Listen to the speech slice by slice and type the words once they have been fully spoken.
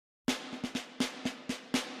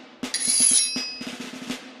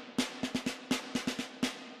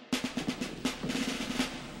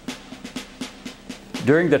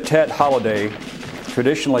During the Tet holiday,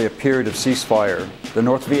 traditionally a period of ceasefire, the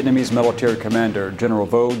North Vietnamese military commander, General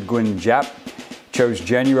Vo Nguyen Giap, chose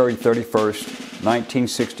January 31st,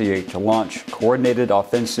 1968 to launch coordinated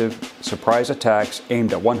offensive surprise attacks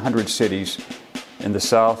aimed at 100 cities in the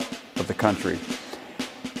south of the country,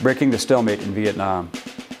 breaking the stalemate in Vietnam.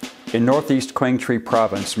 In northeast Quang Tri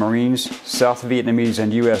province, Marines, South Vietnamese,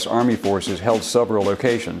 and U.S. Army forces held several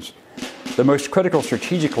locations. The most critical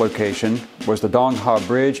strategic location was the Dong Ha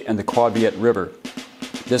Bridge and the Qua Viet River.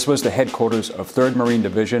 This was the headquarters of 3rd Marine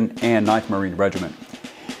Division and 9th Marine Regiment.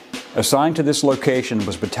 Assigned to this location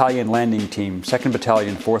was Battalion Landing Team, 2nd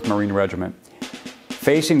Battalion, 4th Marine Regiment.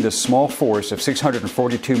 Facing this small force of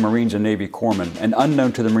 642 Marines and Navy corpsmen, and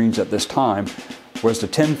unknown to the Marines at this time, was the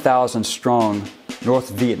 10,000-strong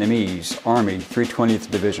North Vietnamese Army 320th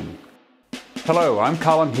Division. Hello, I'm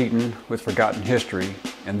Colin Heaton with Forgotten History,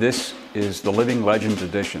 and this is the Living Legends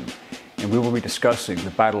edition, and we will be discussing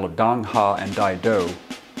the Battle of Dong Ha and Dai Do,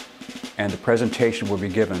 and the presentation will be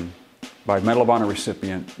given by Medal of Honor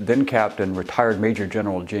recipient, then Captain, retired Major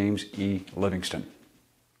General James E. Livingston.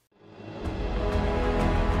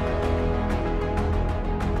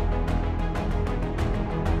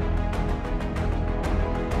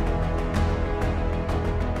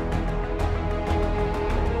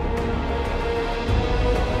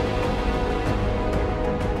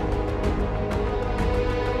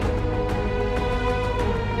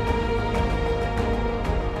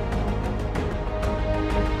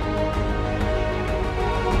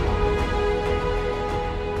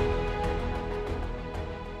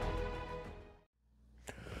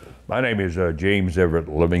 My name is James Everett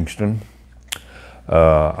Livingston.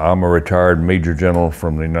 I'm a retired Major General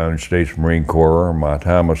from the United States Marine Corps. My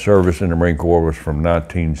time of service in the Marine Corps was from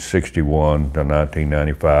 1961 to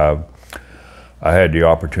 1995. I had the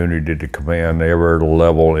opportunity to command every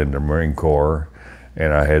level in the Marine Corps,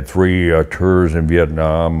 and I had 3 tours in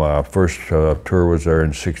Vietnam. My first tour was there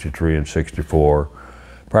in '63 and '64,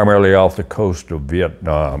 primarily off the coast of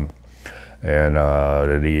Vietnam. And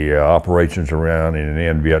the operations around and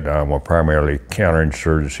in Vietnam were primarily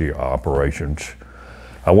counterinsurgency operations.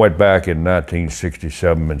 I went back in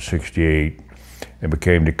 1967 and '68 and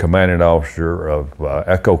became the commanding officer of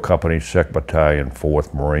Echo Company, 2nd Battalion,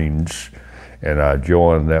 4th Marines. And I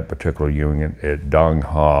joined that particular unit at Dong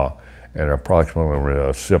Ha in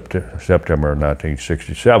approximately September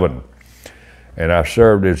 1967. And I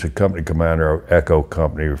served as the company commander of Echo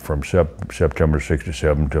Company from September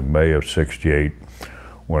 '67 to May of '68,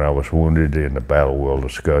 when I was wounded in the battle we'll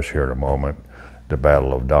discuss here in a moment, the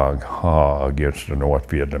Battle of Dong Ha against the North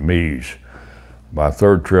Vietnamese. My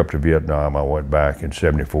 3rd trip to Vietnam, I went back in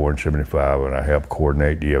 '74 and '75, and I helped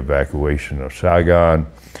coordinate the evacuation of Saigon.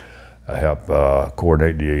 I helped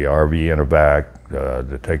coordinate the RV Intevac,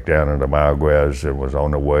 the takedown of the Maoguez that was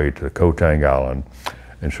on the way to Koh Tang Island,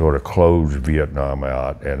 and sort of closed Vietnam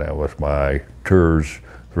out. And that was my tours,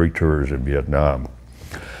 3 tours in Vietnam.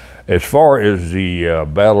 As far as the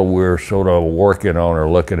battle we're sort of working on or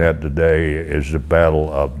looking at today is the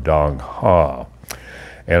Battle of Dong Ha.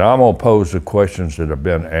 And I'm gonna pose the questions that have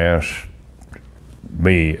been asked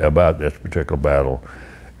me about this particular battle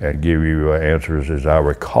and give you answers as I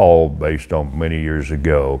recall based on many years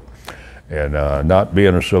ago. And not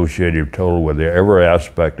being associated totally with every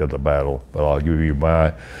aspect of the battle, but I'll give you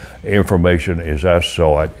my information as I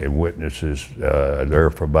saw it and witnesses there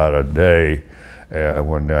for about a day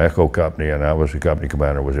when the Echo Company, and I was the company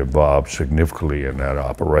commander, was involved significantly in that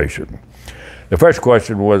operation. The first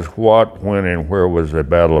question was what, when, and where was the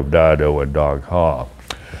Battle of Dai Do and Dong Ha?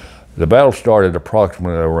 The battle started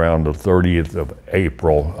approximately around the 30th of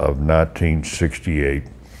April of 1968.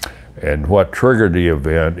 And what triggered the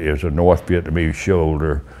event is a North Vietnamese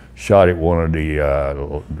soldier shot at one of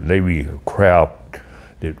the Navy craft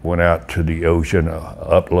that went out to the ocean,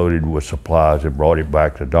 uploaded with supplies, and brought it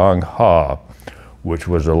back to Dong Ha, which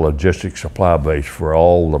was a logistics supply base for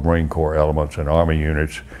all the Marine Corps elements and Army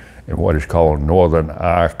units in what is called Northern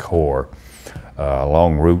I Corps,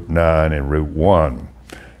 along Route 9 and Route 1.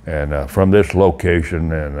 And from this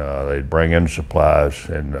location, and they'd bring in supplies,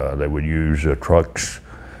 and they would use trucks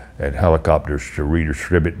and helicopters to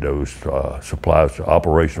redistribute those supplies to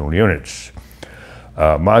operational units.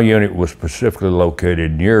 My unit was specifically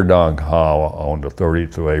located near Dong Ha on the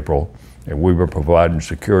 30th of April, and we were providing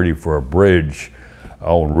security for a bridge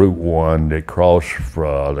on Route 1 that crossed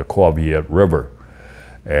the Qua Viet River.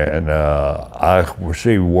 And I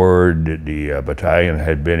received word that the battalion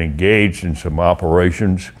had been engaged in some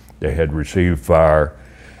operations. They had received fire,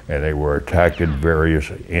 and they were attacked in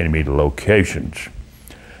various enemy locations.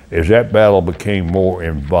 As that battle became more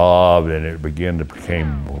involved and it began to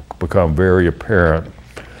become very apparent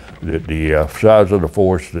that the size of the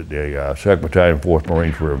force that the 2nd Battalion, 4th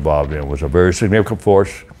Marines were involved in was a very significant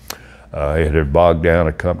force. It had bogged down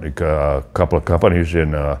a couple of companies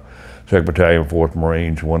in 2nd Battalion, 4th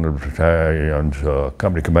Marines. One of the battalion's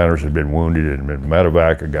company commanders had been wounded and been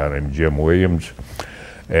medevac, a guy named Jim Williams.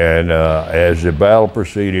 And as the battle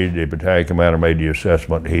proceeded, the battalion commander made the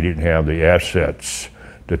assessment he didn't have the assets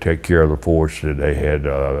to take care of the force that they had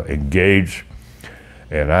engaged.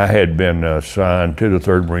 And I had been assigned to the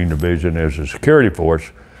 3rd Marine Division as a security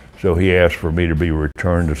force, so he asked for me to be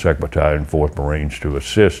returned to 2nd Battalion, 4th Marines to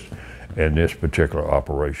assist in this particular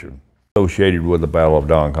operation. Associated with the Battle of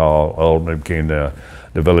Dai Do, ultimately became the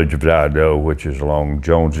village of Dai Do, which is along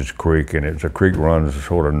Jones's Creek, and it's a creek runs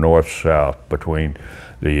sort of north-south between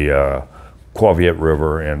the Quaviet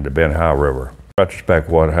River and the Ben High River. In retrospect,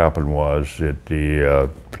 what happened was that the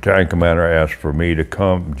battalion commander asked for me to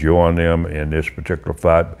come join them in this particular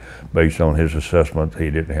fight. Based on his assessment, he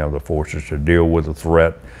didn't have the forces to deal with the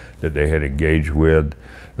threat that they had engaged with.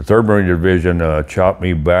 The 3rd Marine Division chopped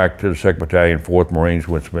me back to the 2nd Battalion, 4th Marines,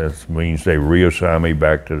 which means they reassigned me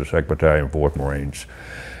back to the 2nd Battalion, 4th Marines.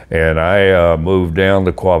 And I moved down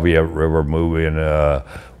the Quaviet River, moving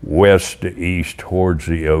west to east towards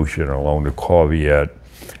the ocean along the Quaviet,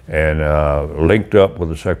 and linked up with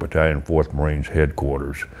the 2nd Battalion, 4th Marines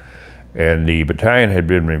headquarters. And the battalion had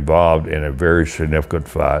been involved in a very significant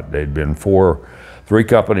fight. There'd been three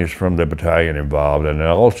companies from the battalion involved, and there'd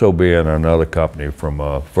also been another company from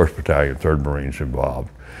 1st Battalion, 3rd Marines involved.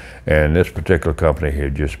 And this particular company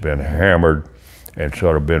had just been hammered and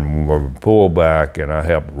sort of been pulled back, and I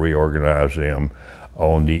helped reorganize them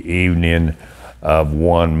on the evening of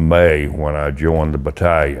 1 May when I joined the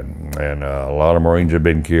battalion. And a lot of Marines had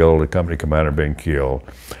been killed, the company commander had been killed.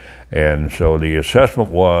 And so the assessment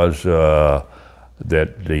was that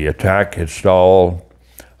the attack had stalled.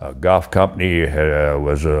 Goff Company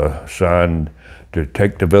was assigned to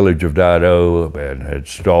take the village of Dai Do and had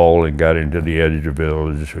stalled and got into the edge of the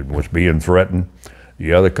village and was being threatened.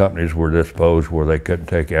 The other companies were disposed where they couldn't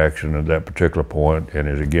take action at that particular point, and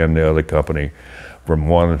as again the other company from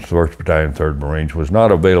 1st Battalion, 3rd Marines was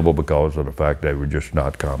not available because of the fact they were just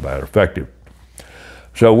not combat effective.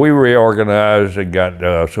 So we reorganized and got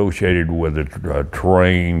associated with the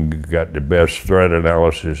terrain, got the best threat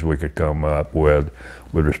analysis we could come up with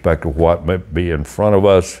respect to what might be in front of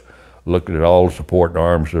us, looked at all the support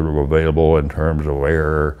arms that were available in terms of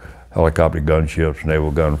air, helicopter gunships,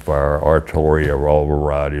 naval gunfire, artillery of all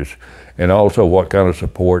varieties, and also what kind of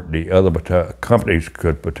support the other companies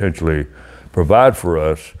could potentially provide for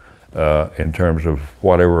us in terms of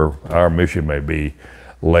whatever our mission may be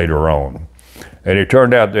later on. And it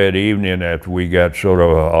turned out that evening, after we got sort of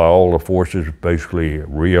all the forces basically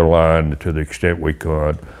realigned to the extent we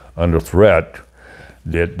could under threat,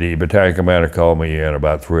 that the battalion commander called me in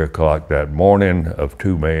about 3 o'clock that morning of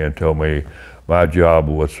 2 May and told me my job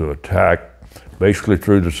was to attack basically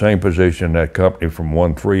through the same position that company from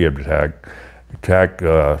 1-3 had attacked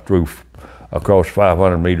through across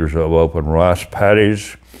 500 meters of open rice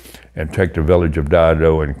paddies and take the village of Dai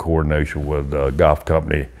Do in coordination with Goff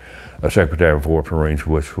Company, 2nd Battalion, 4th Marines,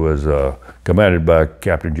 which was commanded by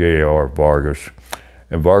Captain J.R. Vargas.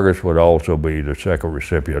 And Vargas would also be the 2nd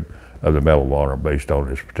recipient of the Medal of Honor based on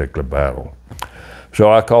this particular battle.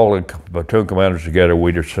 So I called the platoon commanders together.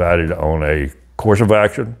 We decided on a course of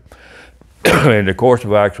action. And the course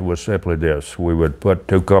of action was simply this. We would put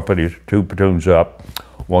two platoons up,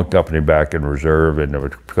 one company back in reserve, and the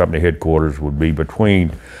company headquarters would be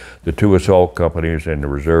between the two assault companies and the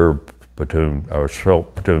reserve platoon, or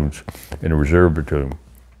assault platoons in the reserve platoon.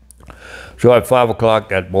 So at 5 o'clock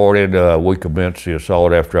that morning, we commenced the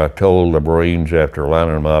assault after I told the Marines, after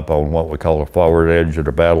lining them up on what we call the forward edge of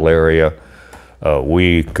the battle area,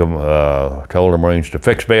 we told the Marines to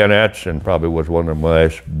fix bayonets, and probably was one of the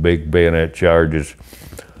last big bayonet charges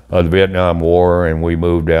of the Vietnam War, and we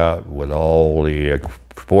moved out with all the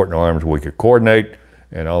support and arms we could coordinate,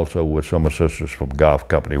 and also with some assistance from Goff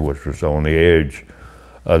Company, which was on the edge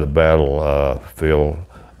of the battlefield,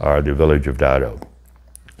 or the village of Dai Do.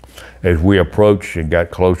 As we approached and got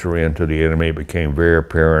closer into the enemy, it became very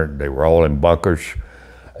apparent they were all in bunkers.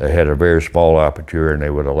 They had a very small aperture, and they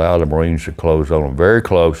would allow the Marines to close on them very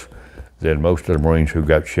close. Then most of the Marines who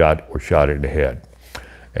got shot were shot in the head.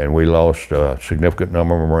 And we lost a significant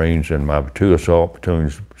number of Marines, and my two assault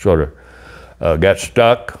platoons sort of got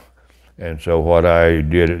stuck. And so what I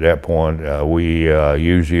did at that point, we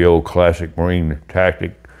used the old classic Marine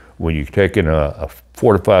tactic. When you take in a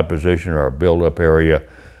fortified position or a build-up area,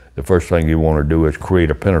 the first thing you want to do is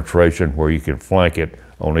create a penetration where you can flank it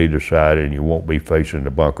on either side, and you won't be facing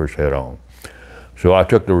the bunkers head on. So I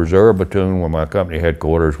took the reserve platoon with my company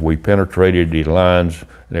headquarters. We penetrated the lines.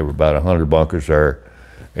 There were about 100 bunkers there.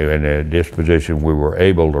 And at this position, we were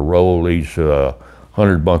able to roll these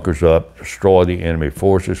 100 bunkers up, destroy the enemy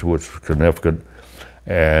forces, which was significant.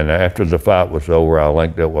 And after the fight was over, I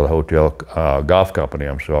linked up with a hotel golf company,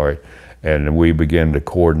 and we began to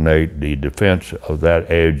coordinate the defense of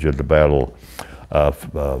that edge of the battle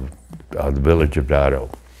of the village of Dai Do.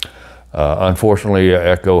 Unfortunately,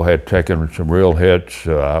 Echo had taken some real hits.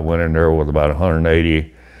 I went in there with about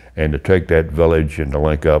 180, and to take that village and to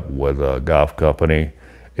link up with a golf company,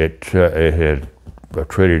 it had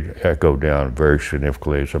treated Echo down very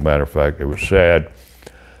significantly. As a matter of fact, it was sad.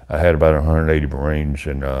 I had about 180 Marines,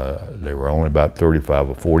 and there were only about 35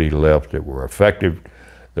 or 40 left that were effective.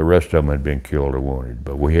 The rest of them had been killed or wounded.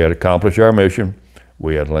 But we had accomplished our mission.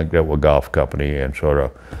 We had linked up with a golf company and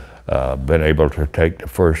sort of been able to take the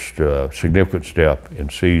first significant step in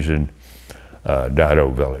seizing Dai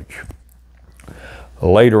Do village.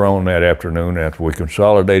 Later on that afternoon, after we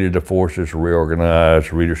consolidated the forces,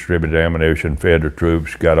 reorganized, redistributed ammunition, fed the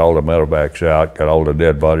troops, got all the medevacs out, got all the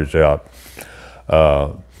dead bodies out,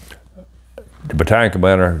 the battalion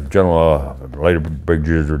commander, later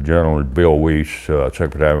Brigadier General Bill Weiss,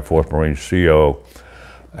 2nd Battalion, 4th Marines, CO,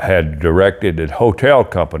 had directed the hotel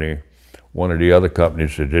company, one of the other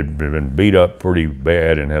companies that had been beat up pretty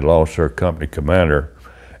bad and had lost their company commander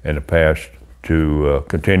in the past, to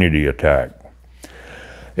continue the attack.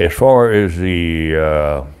 As far as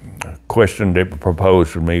the question that was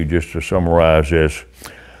proposed to me, just to summarize this,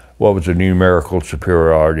 what was the numerical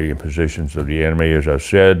superiority in positions of the enemy? As I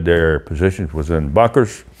said, their positions was in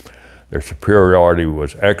bunkers. Their superiority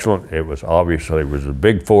was excellent. It was obviously, it was a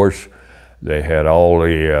big force. They had all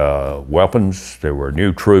the weapons. There were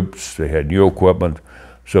new troops. They had new equipment.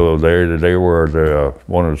 So they were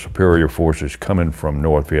one of the superior forces coming from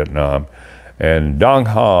North Vietnam. And Dong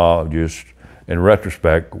Ha, just in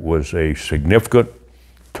retrospect, was a significant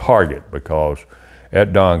target because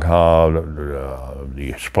at Dong Ha,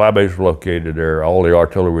 the supply base was located there, all the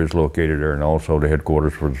artillery was located there, and also the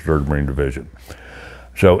headquarters for the 3rd Marine Division.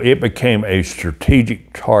 So it became a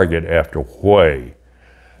strategic target after Hue.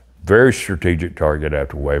 Very strategic target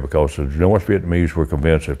after Hue, because the North Vietnamese were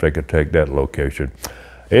convinced if they could take that location,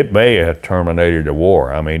 it may have terminated the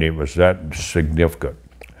war. I mean, it was that significant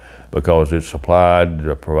because it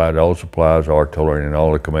provided all the supplies, artillery, and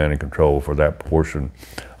all the command and control for that portion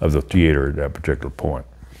of the theater at that particular point.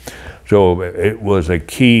 So it was a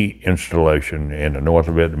key installation, and the North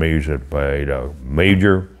Vietnamese had made a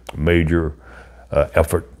major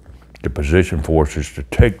effort to position forces to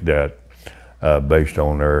take that based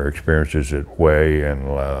on their experiences at Hue and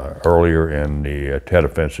earlier in the Tet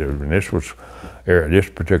Offensive. And this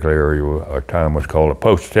particular area, our time was called a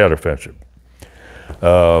post-Tet Offensive.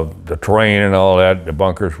 The terrain and all that, the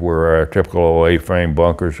bunkers were typical A-frame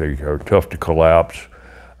bunkers. They are tough to collapse.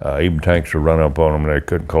 Even tanks would run up on them and they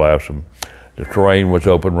couldn't collapse them. The terrain was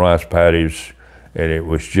open rice paddies, and it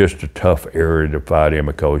was just a tough area to fight in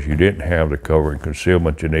because you didn't have the cover and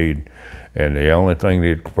concealment you need. And the only thing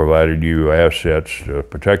that provided you assets to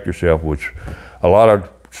protect yourself was a lot of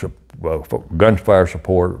gunfire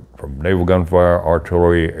support from naval gunfire,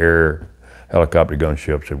 artillery, air, helicopter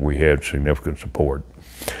gunships, and we had significant support.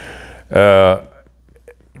 After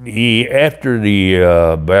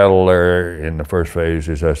the battle there in the first phase,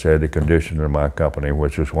 as I said, the condition of my company,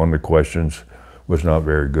 which was one of the questions, was not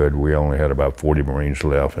very good. We only had about 40 Marines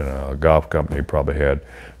left, and a golf company probably had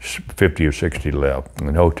 50 or 60 left. And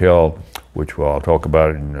the hotel, which I'll talk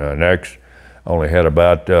about next, only had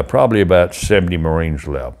probably about 70 Marines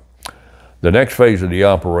left. The next phase of the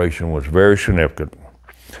operation was very significant.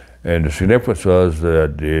 And the significance was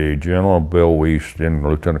that the General Bill Weiss, then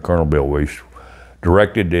Lieutenant Colonel Bill Weiss,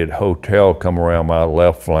 directed that hotel come around my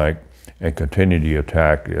left flank and continue the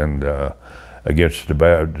attack against the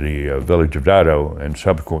village of Dai Do and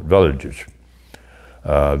subsequent villages.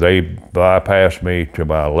 They bypassed me to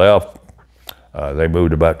my left. They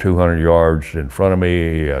moved about 200 yards in front of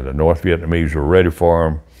me. The North Vietnamese were ready for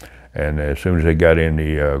them. And as soon as they got in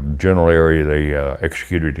the general area, they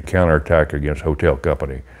executed the counterattack against Hotel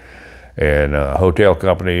Company. And Hotel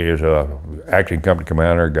Company is acting company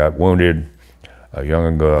commander, got wounded. A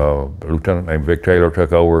young lieutenant named Vic Taylor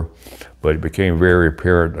took over, but it became very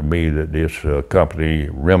apparent to me that this company,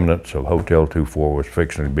 remnants of Hotel 24, was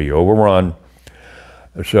fixing to be overrun.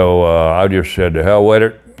 So I just said, to hell with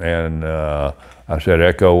it, and I said,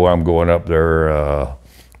 Echo, I'm going up there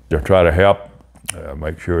to try to help,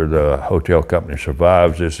 make sure the Hotel Company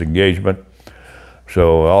survives this engagement.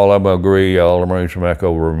 So all of them agree, all the Marines from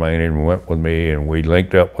Echo were remaining and went with me, and we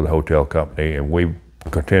linked up with the hotel company, and we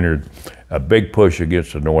continued a big push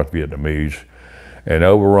against the North Vietnamese and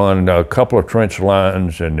overrun a couple of trench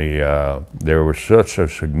lines, and there was such a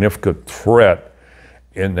significant threat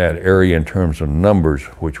in that area in terms of numbers,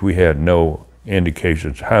 which we had no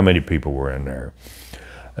indications how many people were in there.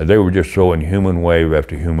 They were just throwing human wave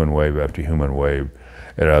after human wave after human wave.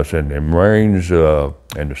 And I said, the Marines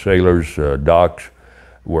and the sailors, docks,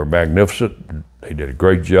 were magnificent. They did a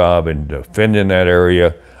great job in defending that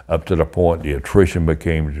area up to the point the attrition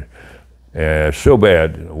became so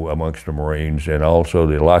bad amongst the Marines, and also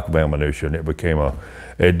the lack of ammunition. It became a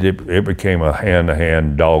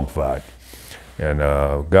hand-to-hand dogfight. And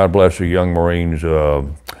God bless the young Marines.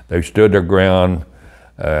 They stood their ground,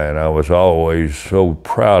 and I was always so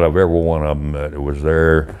proud of every one of them that was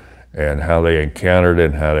there and how they encountered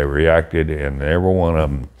it and how they reacted, and every one of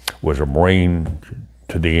them was a Marine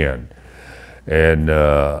to the end. And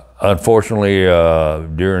unfortunately,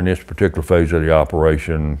 during this particular phase of the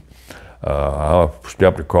operation, I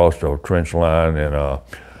stepped across the trench line, and a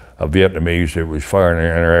Vietnamese that was firing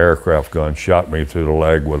an anti-aircraft gun shot me through the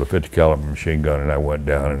leg with a 50 caliber machine gun, and I went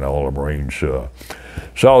down, and all the Marines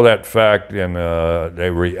saw that fact, and they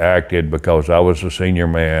reacted because I was the senior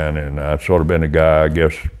man, and I'd sort of been the guy, I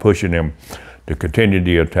guess, pushing them to continue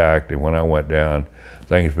the attack. And when I went down,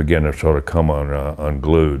 things began to sort of come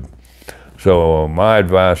unglued. So my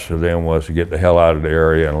advice to them was to get the hell out of the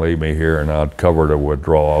area and leave me here, and I'd cover the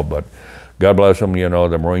withdrawal. But God bless them, you know,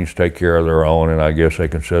 the Marines take care of their own, and I guess they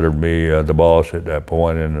considered me the boss at that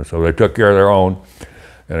point, and so they took care of their own.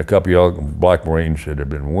 And a couple of young black Marines that had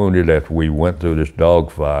been wounded after we went through this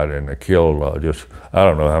dogfight, and they killed I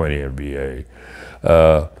don't know how many in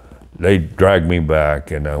VA. They dragged me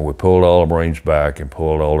back, and we pulled all the Marines back and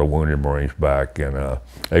pulled all the wounded Marines back, and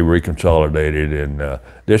they reconsolidated, and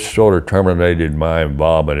this sort of terminated my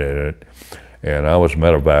involvement in it. And I was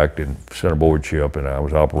medevaced and sent aboard ship, and I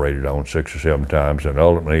was operated on 6 or 7 times, and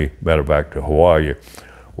ultimately medevaced to Hawaii,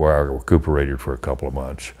 where I recuperated for a couple of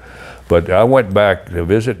months. But I went back to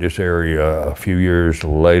visit this area a few years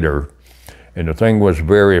later, and the thing was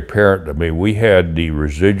very apparent to me. We had the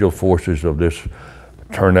residual forces of this,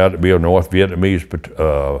 turned out to be a North Vietnamese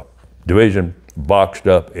division, boxed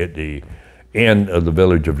up at the end of the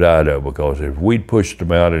village of Dai Do, because if we'd pushed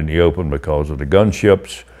them out in the open because of the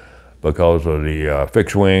gunships, because of the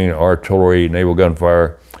fixed wing, artillery, naval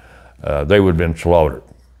gunfire, they would have been slaughtered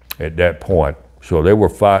at that point. So they were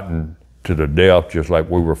fighting to the death, just like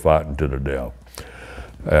we were fighting to the death.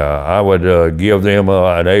 I would give them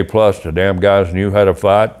an A+. The damn guys knew how to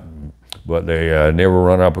fight, but they never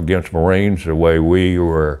run up against Marines the way we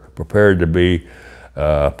were prepared to be.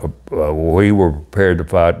 We were prepared to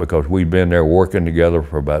fight because we'd been there working together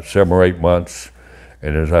for about 7 or 8 months.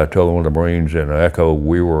 And as I told one of the Marines in Echo,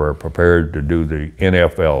 we were prepared to do the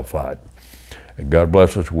NFL fight. And God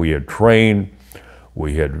bless us, we had trained,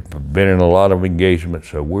 we had been in a lot of engagements,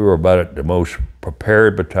 so we were about the most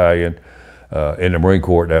prepared battalion in the Marine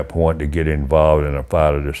Corps at that point to get involved in a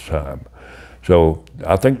fight of this time. So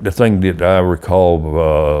I think the thing that I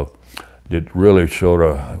recall that really sort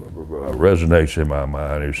of resonates in my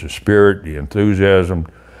mind is the spirit, the enthusiasm,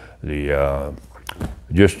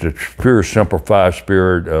 just the pure simplified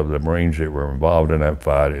spirit of the Marines that were involved in that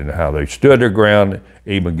fight, and how they stood their ground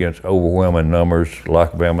even against overwhelming numbers,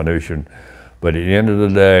 lack of ammunition. But at the end of the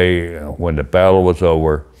day, when the battle was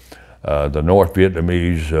over, the North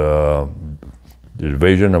Vietnamese the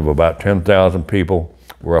division of about 10,000 people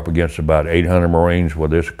were up against about 800 Marines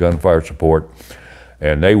with this gunfire support.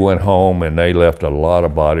 And they went home, and they left a lot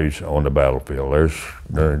of bodies on the battlefield.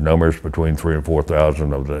 There's numbers between 3,000 and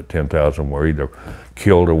 4,000 of the 10,000 were either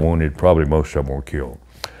killed or wounded. Probably most of them were killed.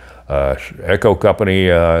 Echo Company,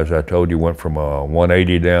 as I told you, went from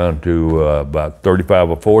 180 down to about 35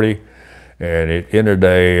 or 40. And at the end of the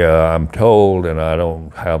day, I'm told, and I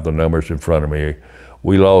don't have the numbers in front of me,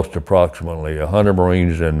 we lost approximately 100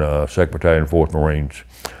 Marines in 2nd Battalion, 4th Marines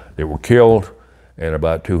that were killed, and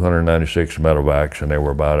about 296 medevacs, and there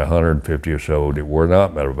were about 150 or so that were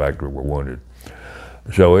not medevaced, that were wounded.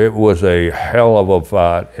 So it was a hell of a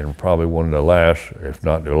fight, and probably one of the last, if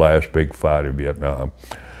not the last big fight in Vietnam.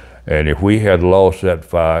 And if we had lost that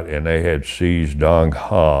fight and they had seized Dong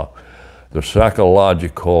Ha, the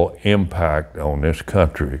psychological impact on this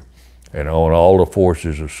country and on all the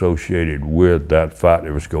forces associated with that fight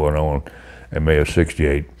that was going on in May of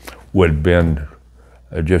 '68 would have been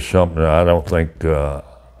just something I don't think the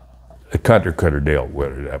country could have dealt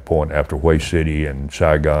with at that point, after Hue City and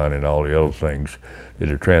Saigon and all the other things that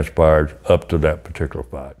had transpired up to that particular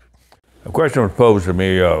fight. A question was posed to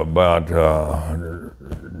me about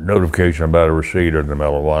notification about a receipt of the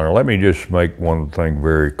Medal of Honor. Let me just make one thing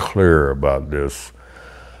very clear about this.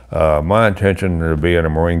 My intention to being a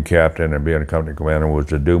Marine captain and being a company commander was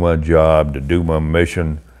to do my job, to do my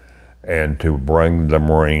mission, and to bring the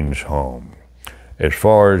Marines home. As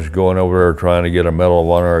far as going over there trying to get a Medal of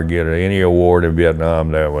Honor or get any award in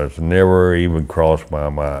Vietnam, that was never even crossed my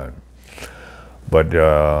mind. But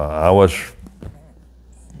I was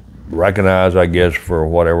recognized, I guess, for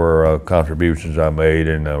whatever contributions I made,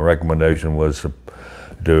 and the recommendation was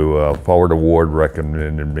to forward award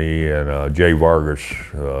recommended me and Jay Vargas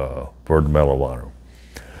for the Medal of Honor.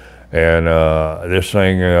 And this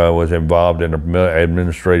thing was involved in an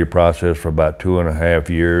administrative process for about 2.5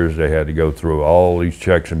 years. They had to go through all these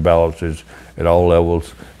checks and balances at all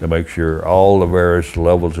levels to make sure all the various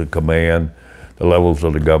levels of command, the levels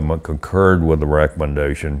of the government concurred with the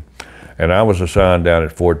recommendation. And I was assigned down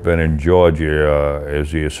at Fort Benning, Georgia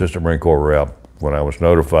as the Assistant Marine Corps rep when I was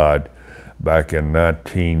notified back in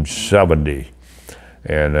 1970.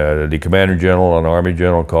 And the Commander General and Army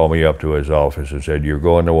General called me up to his office and said, "You're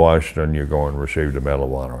going to Washington, you're going to receive the Medal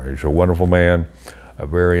of Honor." He's a wonderful man, a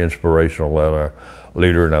very inspirational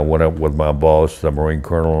leader, and I went up with my boss, the Marine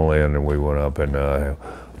Colonel, and we went up and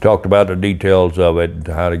talked about the details of it,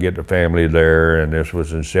 how to get the family there, and this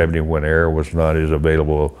was in '70 when air was not as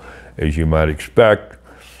available as you might expect.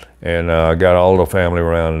 And I got all the family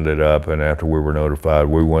rounded up, and after we were notified,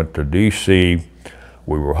 we went to DC.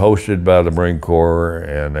 We were hosted by the Marine Corps,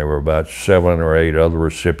 and there were about 7 or 8 other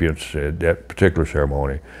recipients at that particular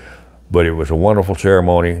ceremony. But it was a wonderful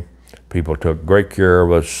ceremony. People took great care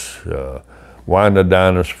of us, wined and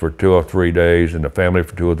dined us for 2 or 3 days, and the family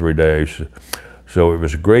for 2 or 3 days. So it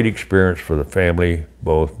was a great experience for the family,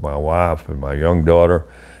 both my wife and my young daughter,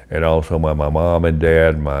 and also my mom and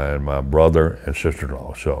dad, my brother and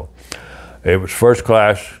sister-in-law. So it was first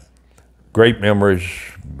class, great memories.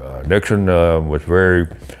 Nixon was very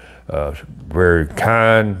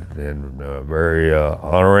kind and very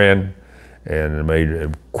honoring, and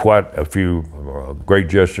made quite a few great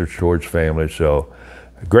gestures towards family. So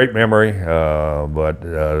great memory, but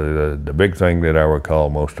the big thing that I recall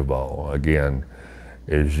most of all, again,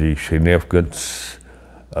 is the significance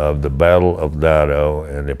of the Battle of Dai Do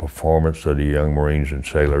and the performance of the young Marines and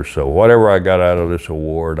sailors. So whatever I got out of this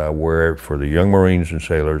award, I wear it for the young Marines and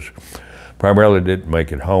sailors. Primarily didn't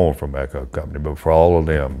make it home from Echo Company, but for all of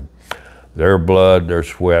them. Their blood, their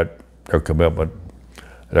sweat, their commitment,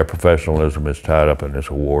 their professionalism is tied up in this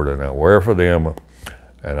award, and I wear it for them,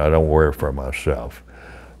 and I don't wear it for myself.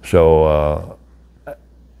 So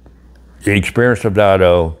the experience of Dai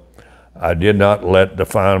Do, I did not let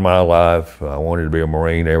define my life. I wanted to be a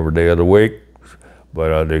Marine every day of the week,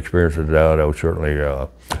 but the experience of Dai Do certainly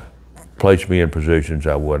placed me in positions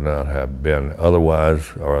I would not have been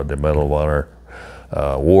otherwise, or the Medal of Honor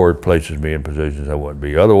award places me in positions I wouldn't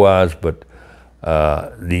be otherwise. But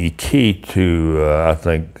the key to, I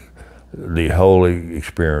think, the whole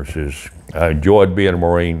experience is I enjoyed being a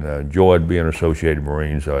Marine, I enjoyed being associated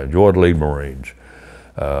Marines, I enjoyed leading Marines.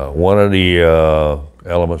 One of the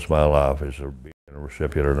elements of my life is being a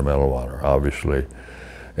recipient of the Medal of Honor, obviously.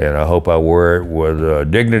 And I hope I wear it with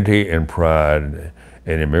dignity and pride,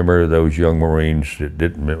 and remember those young Marines that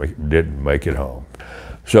didn't make it home.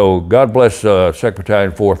 So God bless 2nd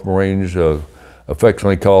Battalion, 4th Marines,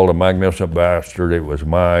 affectionately called a magnificent bastard. It was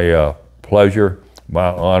my pleasure, my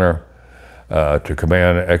honor to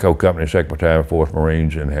command Echo Company, 2nd Battalion, 4th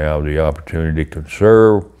Marines, and have the opportunity to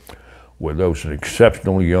serve with those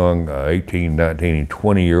exceptional young 18, 19, and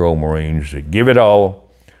 20-year-old Marines that give it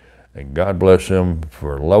all. And God bless them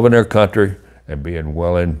for loving their country and being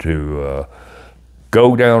willing to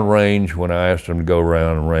go down range when I asked them to go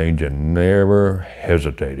around range, and never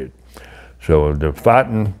hesitated. So the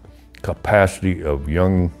fighting capacity of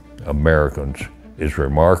young Americans is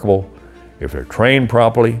remarkable if they're trained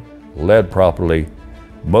properly, led properly,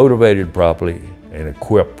 motivated properly, and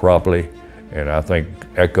equipped properly. And I think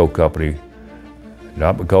Echo Company,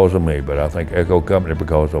 not because of me, but I think Echo Company,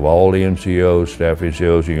 because of all the NCOs, staff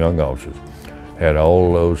NCOs, and young officers, had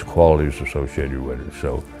all those qualities associated with it.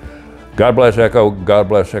 So God bless Echo, God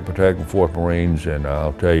bless 2nd Battalion, 4th Marines, and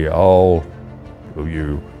I'll tell you, all of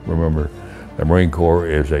you, remember, the Marine Corps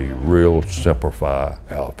is a real Semper Fi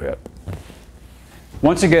outfit.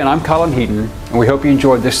 Once again, I'm Colin Heaton, and we hope you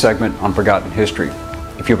enjoyed this segment on Forgotten History.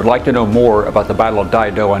 If you would like to know more about the Battle of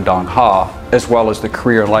Dai Do and Dong Ha, as well as the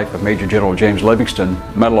career and life of Major General James Livingston,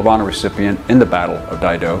 Medal of Honor recipient in the Battle of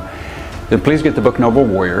Dai Do, then please get the book Noble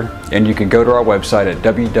Warrior, and you can go to our website at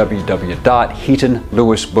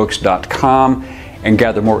www.heatonlewisbooks.com and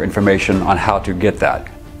gather more information on how to get that.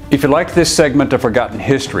 If you like this segment of Forgotten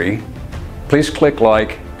History, please click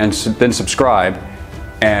like and then subscribe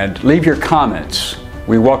and leave your comments.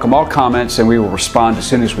 We welcome all comments and we will respond as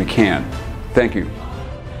soon as we can. Thank you.